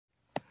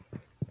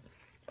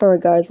Alright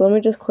guys, let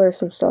me just clear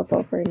some stuff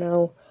up right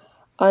now.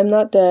 I'm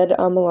not dead,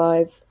 I'm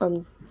alive.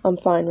 I'm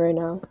fine right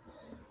now.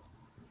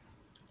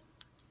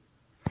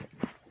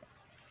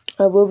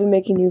 I will be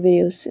making new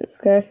videos soon,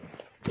 okay?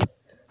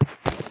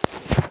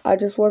 I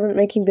just wasn't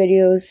making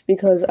videos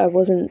because I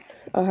haven't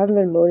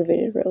been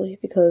motivated really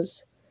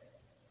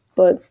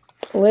but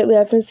lately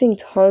I've been seeing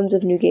tons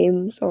of new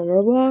games on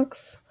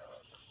Roblox.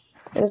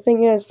 And the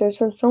thing is, there's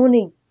been so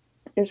many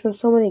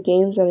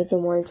games that I've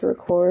been wanting to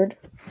record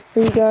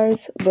for you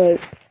guys, but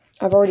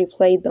I've already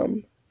played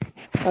them.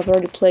 I've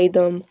already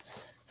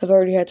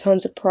had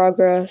tons of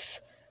progress,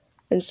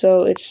 and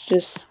so it's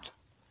just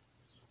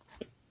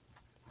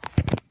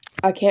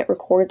I can't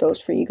record those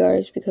for you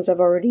guys because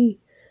I've already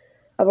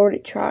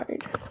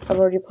tried. I've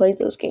already played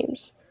those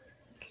games.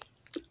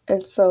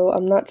 And so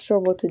I'm not sure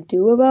what to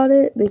do about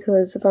it,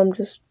 because if I've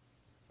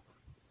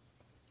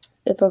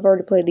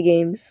already played the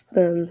games,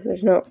 then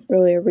there's not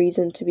really a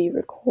reason to be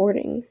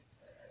recording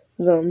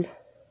them.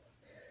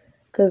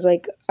 Because,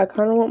 like, I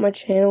kind of want my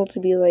channel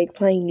to be, like,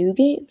 playing new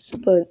games,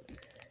 but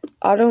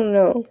I don't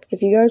know.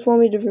 If you guys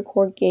want me to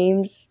record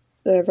games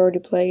that I've already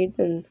played,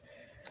 then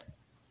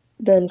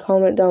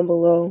comment down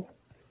below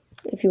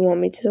if you want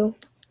me to.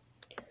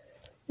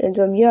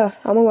 And, yeah,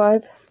 I'm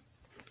alive.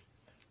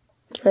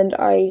 And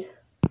I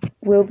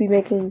will be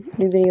making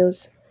new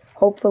videos,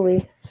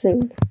 hopefully,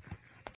 soon.